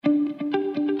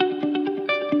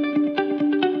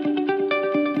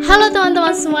Halo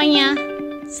teman-teman semuanya,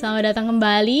 selamat datang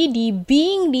kembali di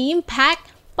Being the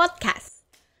Impact Podcast.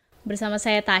 Bersama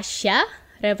saya Tasya,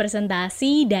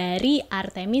 representasi dari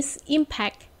Artemis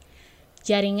Impact,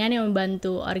 jaringan yang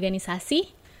membantu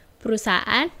organisasi,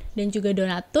 perusahaan, dan juga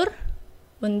donatur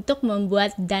untuk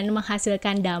membuat dan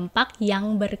menghasilkan dampak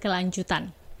yang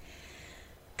berkelanjutan.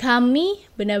 Kami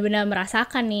benar-benar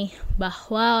merasakan nih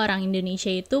bahwa orang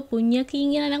Indonesia itu punya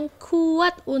keinginan yang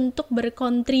kuat untuk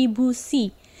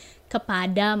berkontribusi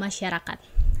kepada masyarakat.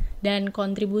 Dan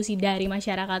kontribusi dari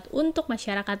masyarakat untuk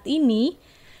masyarakat ini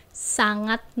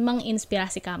sangat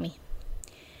menginspirasi kami.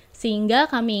 Sehingga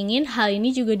kami ingin hal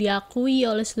ini juga diakui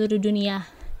oleh seluruh dunia.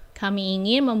 Kami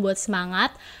ingin membuat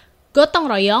semangat gotong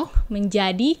royong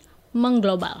menjadi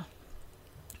mengglobal.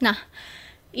 Nah,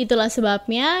 itulah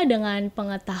sebabnya dengan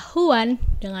pengetahuan,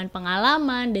 dengan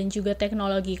pengalaman, dan juga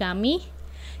teknologi kami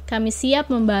siap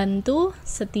membantu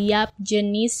setiap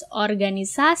jenis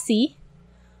organisasi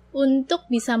untuk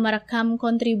bisa merekam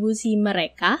kontribusi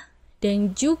mereka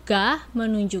dan juga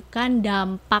menunjukkan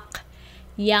dampak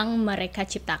yang mereka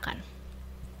ciptakan.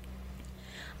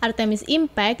 Artemis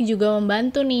Impact juga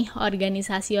membantu nih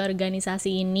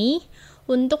organisasi-organisasi ini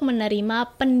untuk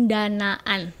menerima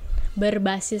pendanaan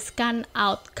berbasiskan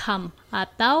outcome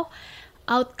atau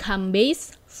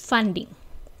outcome-based funding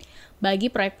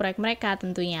bagi proyek-proyek mereka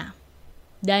tentunya.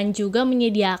 Dan juga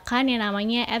menyediakan yang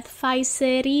namanya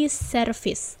advisory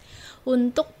service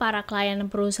untuk para klien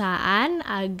perusahaan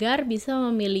agar bisa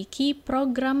memiliki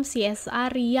program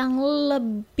CSR yang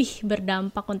lebih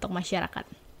berdampak untuk masyarakat.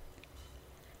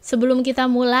 Sebelum kita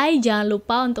mulai, jangan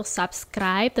lupa untuk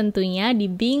subscribe tentunya di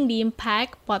Being the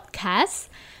Impact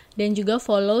Podcast dan juga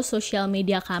follow sosial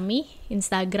media kami,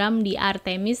 Instagram di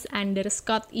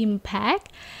Artemis_Impact,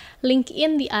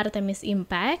 LinkedIn di Artemis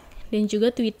Impact, dan juga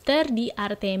Twitter di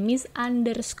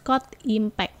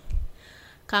Artemis_Impact.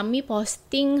 Kami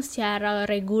posting secara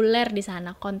reguler di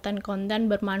sana konten-konten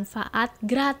bermanfaat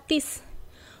gratis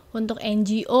untuk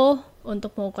NGO,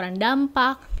 untuk pengukuran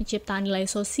dampak, penciptaan nilai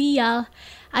sosial.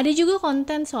 Ada juga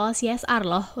konten soal CSR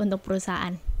loh untuk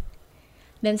perusahaan.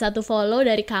 Dan satu follow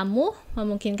dari kamu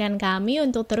memungkinkan kami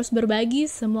untuk terus berbagi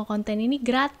semua konten ini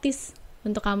gratis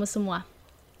untuk kamu semua.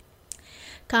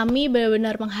 Kami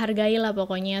benar-benar menghargai lah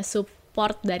pokoknya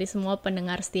support dari semua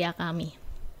pendengar setia kami.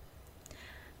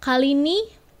 Kali ini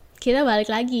kita balik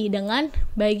lagi dengan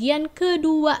bagian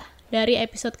kedua dari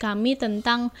episode kami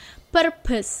tentang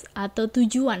purpose atau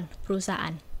tujuan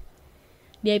perusahaan.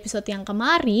 Di episode yang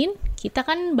kemarin, kita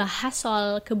kan bahas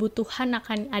soal kebutuhan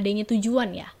akan adanya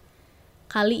tujuan ya.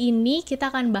 Kali ini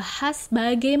kita akan bahas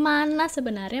bagaimana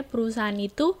sebenarnya perusahaan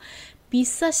itu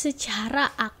bisa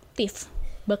secara aktif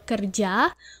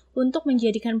bekerja untuk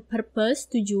menjadikan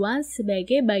purpose tujuan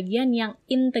sebagai bagian yang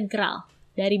integral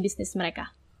dari bisnis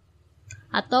mereka.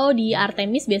 Atau di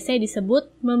Artemis biasanya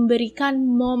disebut memberikan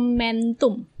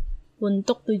momentum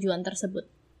untuk tujuan tersebut.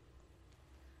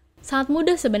 Sangat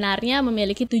mudah sebenarnya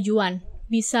memiliki tujuan.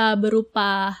 Bisa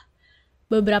berupa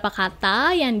beberapa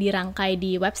kata yang dirangkai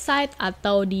di website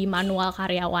atau di manual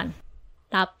karyawan.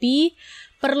 Tapi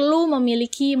perlu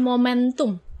memiliki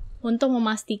momentum untuk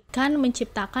memastikan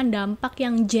menciptakan dampak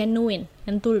yang genuine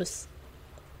dan tulus.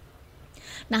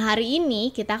 Nah, hari ini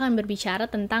kita akan berbicara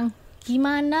tentang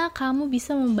gimana kamu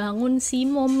bisa membangun si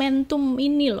momentum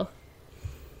ini loh.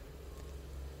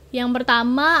 Yang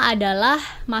pertama adalah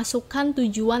masukkan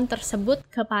tujuan tersebut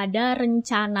kepada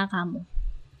rencana kamu.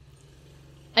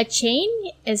 A chain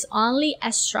is only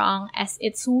as strong as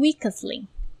its weakest link.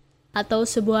 Atau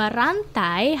sebuah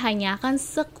rantai hanya akan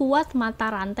sekuat mata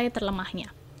rantai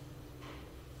terlemahnya.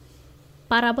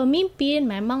 Para pemimpin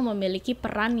memang memiliki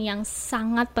peran yang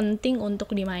sangat penting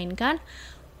untuk dimainkan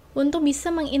untuk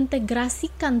bisa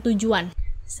mengintegrasikan tujuan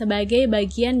sebagai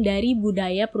bagian dari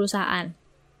budaya perusahaan.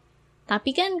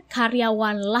 Tapi kan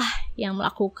karyawanlah yang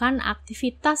melakukan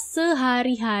aktivitas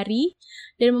sehari-hari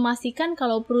dan memastikan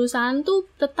kalau perusahaan tuh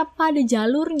tetap pada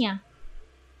jalurnya.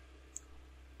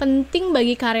 Penting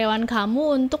bagi karyawan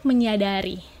kamu untuk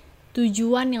menyadari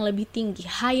tujuan yang lebih tinggi,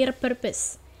 higher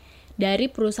purpose, dari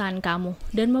perusahaan kamu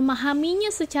dan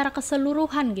memahaminya secara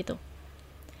keseluruhan gitu.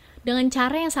 Dengan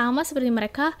cara yang sama seperti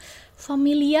mereka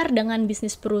familiar dengan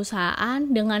bisnis perusahaan,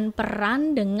 dengan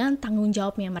peran, dengan tanggung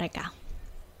jawabnya mereka.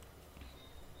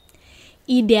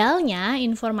 Idealnya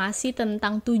informasi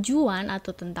tentang tujuan atau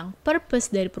tentang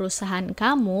purpose dari perusahaan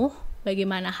kamu,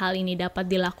 bagaimana hal ini dapat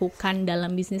dilakukan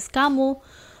dalam bisnis kamu,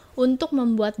 untuk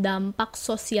membuat dampak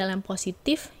sosial yang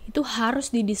positif itu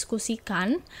harus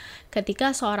didiskusikan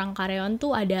ketika seorang karyawan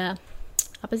tuh ada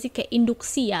kayak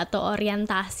induksi atau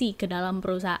orientasi ke dalam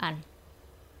perusahaan.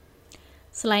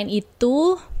 Selain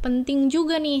itu, penting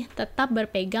juga nih tetap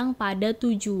berpegang pada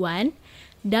tujuan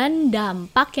dan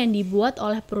dampak yang dibuat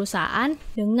oleh perusahaan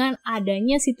dengan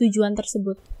adanya si tujuan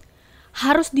tersebut.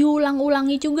 Harus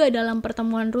diulang-ulangi juga dalam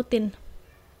pertemuan rutin.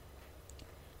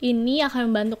 Ini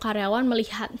akan membantu karyawan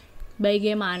melihat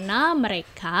bagaimana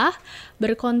mereka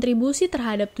berkontribusi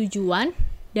terhadap tujuan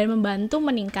dan membantu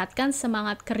meningkatkan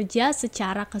semangat kerja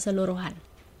secara keseluruhan.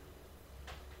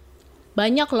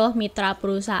 Banyak loh mitra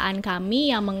perusahaan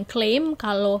kami yang mengklaim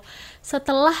kalau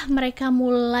setelah mereka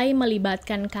mulai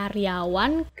melibatkan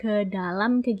karyawan ke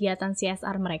dalam kegiatan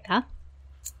CSR mereka,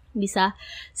 bisa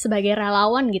sebagai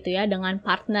relawan gitu ya dengan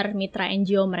partner mitra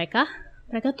NGO mereka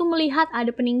tuh melihat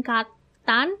ada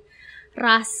peningkatan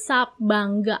rasa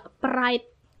bangga, pride,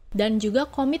 dan juga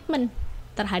komitmen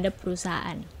terhadap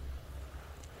perusahaan.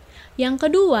 Yang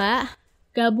kedua,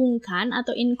 gabungkan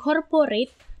atau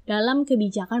incorporate dalam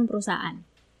kebijakan perusahaan.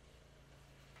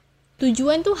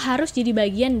 Tujuan tuh harus jadi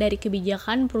bagian dari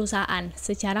kebijakan perusahaan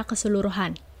secara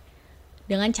keseluruhan,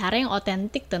 dengan cara yang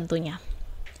otentik tentunya.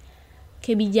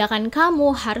 Kebijakan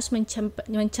kamu harus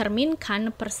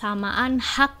mencerminkan persamaan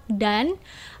hak dan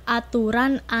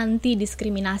aturan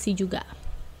anti-diskriminasi juga.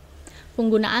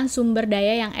 Penggunaan sumber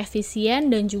daya yang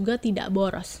efisien dan juga tidak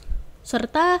boros,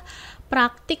 serta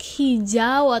praktik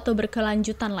hijau atau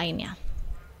berkelanjutan lainnya.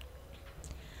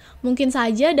 Mungkin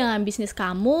saja dengan bisnis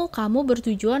kamu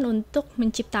bertujuan untuk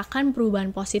menciptakan perubahan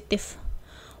positif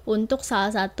untuk salah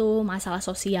satu masalah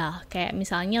sosial, kayak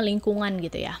misalnya lingkungan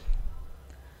gitu ya.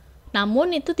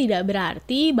 Namun itu tidak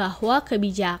berarti bahwa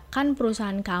kebijakan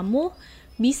perusahaan kamu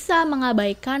bisa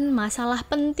mengabaikan masalah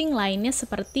penting lainnya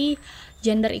seperti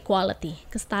gender equality,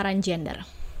 kesetaraan gender.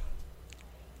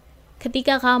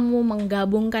 Ketika kamu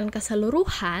menggabungkan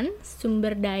keseluruhan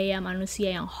sumber daya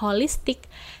manusia yang holistik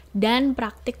dan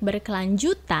praktik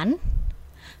berkelanjutan,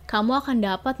 kamu akan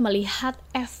dapat melihat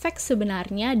efek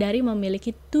sebenarnya dari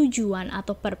memiliki tujuan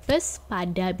atau purpose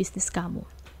pada bisnis kamu.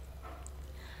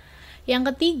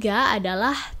 Yang ketiga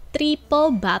adalah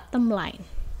triple bottom line.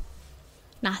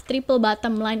 Nah, triple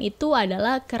bottom line itu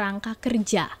adalah kerangka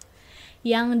kerja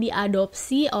yang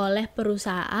diadopsi oleh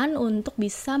perusahaan untuk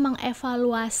bisa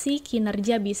mengevaluasi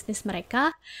kinerja bisnis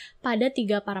mereka pada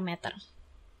 3 parameter.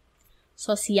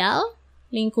 Sosial,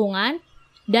 lingkungan,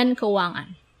 dan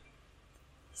keuangan.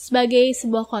 Sebagai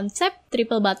sebuah konsep,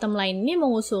 triple bottom line ini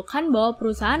mengusulkan bahwa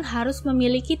perusahaan harus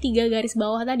memiliki 3 garis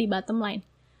bawah tadi bottom line,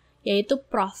 yaitu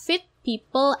profit,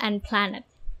 people, and planet.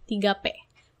 3P.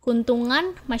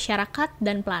 Keuntungan, masyarakat,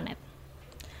 dan planet.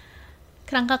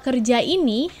 Kerangka kerja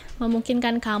ini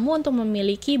memungkinkan kamu untuk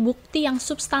memiliki bukti yang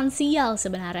substansial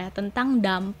sebenarnya tentang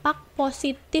dampak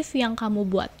positif yang kamu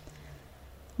buat.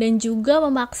 Dan juga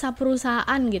memaksa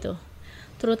perusahaan gitu,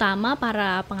 terutama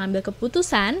para pengambil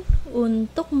keputusan,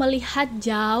 untuk melihat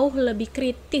jauh lebih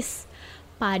kritis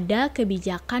pada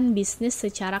kebijakan bisnis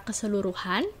secara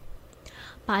keseluruhan,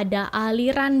 pada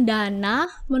aliran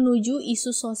dana menuju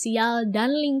isu sosial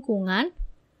dan lingkungan,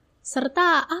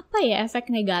 serta apa ya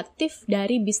efek negatif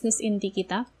dari bisnis inti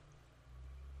kita.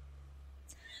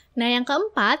 Nah, yang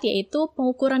keempat yaitu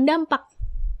pengukuran dampak.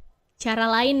 Cara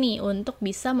lain nih untuk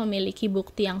bisa memiliki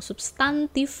bukti yang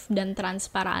substantif dan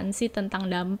transparansi tentang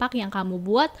dampak yang kamu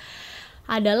buat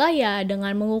adalah ya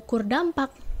dengan mengukur dampak.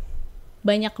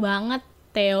 Banyak banget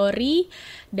teori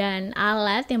dan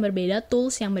alat yang berbeda,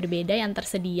 tools yang berbeda yang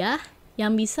tersedia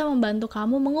yang bisa membantu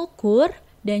kamu mengukur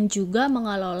dan juga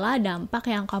mengelola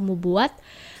dampak yang kamu buat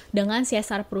dengan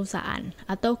CSR perusahaan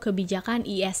atau kebijakan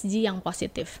ESG yang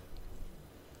positif.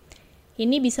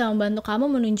 Ini bisa membantu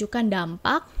kamu menunjukkan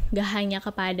dampak gak hanya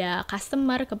kepada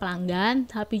customer, ke pelanggan,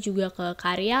 tapi juga ke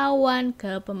karyawan,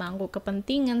 ke pemangku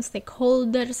kepentingan,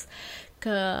 stakeholders,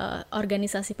 ke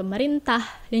organisasi pemerintah,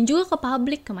 dan juga ke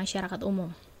publik, ke masyarakat umum.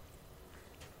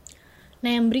 Nah,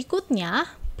 yang berikutnya,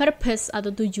 purpose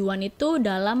atau tujuan itu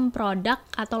dalam produk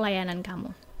atau layanan kamu.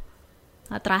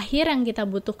 Nah, terakhir yang kita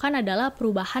butuhkan adalah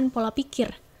perubahan pola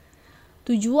pikir.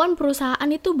 Tujuan perusahaan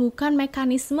itu bukan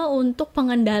mekanisme untuk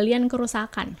pengendalian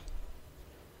kerusakan.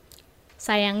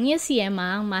 Sayangnya sih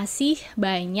emang masih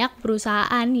banyak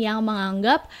perusahaan yang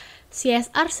menganggap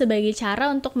CSR sebagai cara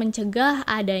untuk mencegah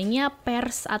adanya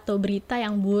pers atau berita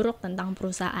yang buruk tentang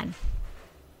perusahaan.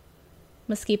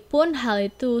 Meskipun hal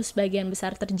itu sebagian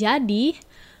besar terjadi,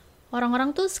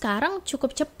 orang-orang tuh sekarang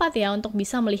cukup cepat ya untuk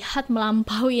bisa melihat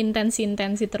melampaui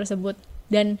intensi-intensi tersebut.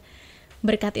 Dan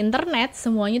berkat internet,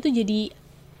 semuanya tuh jadi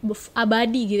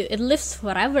abadi gitu, it lives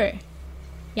forever.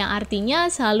 Yang artinya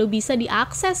selalu bisa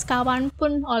diakses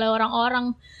kapanpun oleh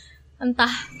orang-orang,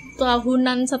 entah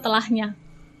tahunan setelahnya.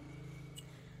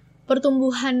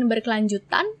 Pertumbuhan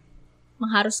berkelanjutan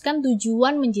mengharuskan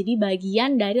tujuan menjadi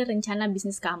bagian dari rencana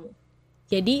bisnis kamu.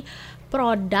 Jadi,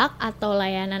 produk atau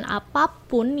layanan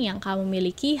apapun yang kamu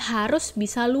miliki harus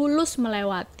bisa lulus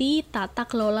melewati tata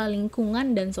kelola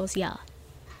lingkungan dan sosial.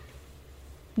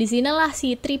 Disinilah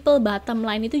si triple bottom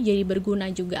line itu jadi berguna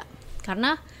juga.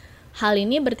 Karena hal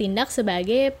ini bertindak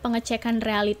sebagai pengecekan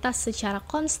realitas secara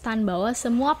konstan bahwa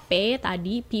semua P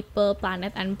tadi, people,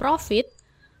 planet, and profit,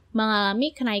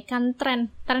 mengalami kenaikan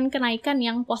tren kenaikan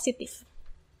yang positif.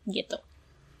 Gitu.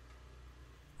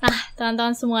 Nah,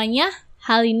 teman-teman semuanya,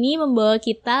 hal ini membawa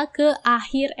kita ke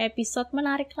akhir episode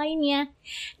menarik lainnya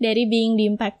dari Being the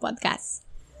Impact Podcast.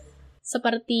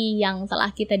 Seperti yang telah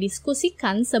kita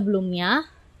diskusikan sebelumnya,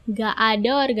 gak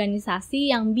ada organisasi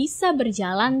yang bisa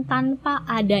berjalan tanpa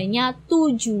adanya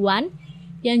tujuan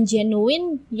yang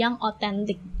genuine, yang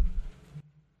otentik.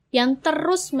 Yang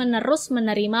terus-menerus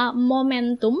menerima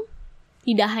momentum,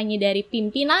 tidak hanya dari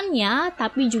pimpinannya,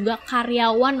 tapi juga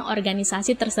karyawan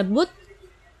organisasi tersebut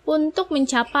untuk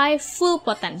mencapai full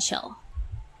potential.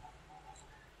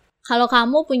 Kalau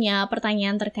kamu punya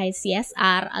pertanyaan terkait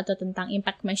CSR atau tentang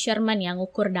impact measurement yang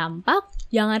ukur dampak,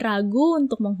 jangan ragu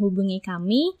untuk menghubungi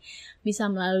kami. Bisa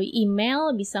melalui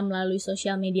email, bisa melalui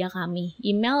sosial media kami.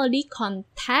 Email di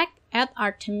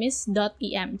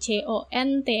contact@artemis.im,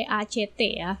 contact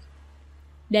ya.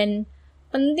 Dan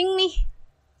penting nih,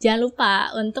 jangan lupa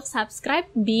untuk subscribe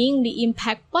Being the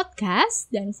Impact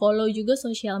Podcast dan follow juga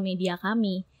sosial media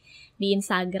kami. Di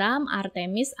Instagram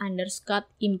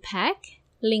Artemis_Impact,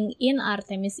 LinkedIn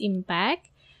Artemis Impact,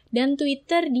 dan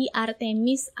Twitter di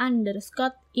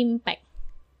Artemis_Impact.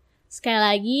 Sekali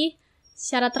lagi,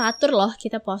 secara teratur loh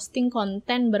kita posting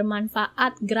konten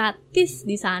bermanfaat gratis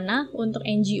di sana untuk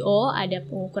NGO, ada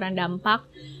pengukuran dampak,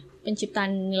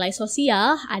 penciptaan nilai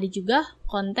sosial, ada juga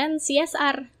konten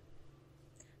CSR.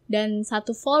 Dan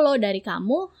satu follow dari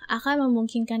kamu akan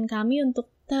memungkinkan kami untuk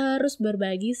terus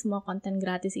berbagi semua konten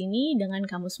gratis ini dengan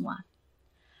kamu semua.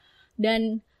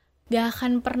 Dan gak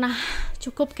akan pernah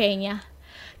cukup kayaknya.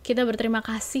 Kita berterima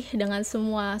kasih dengan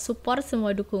semua support,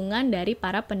 semua dukungan dari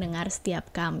para pendengar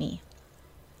setiap kami.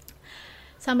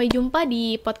 Sampai jumpa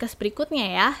di podcast berikutnya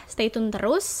ya. Stay tune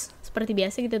terus. Seperti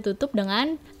biasa kita tutup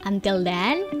dengan Until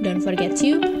then, don't forget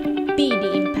to be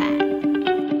the impact.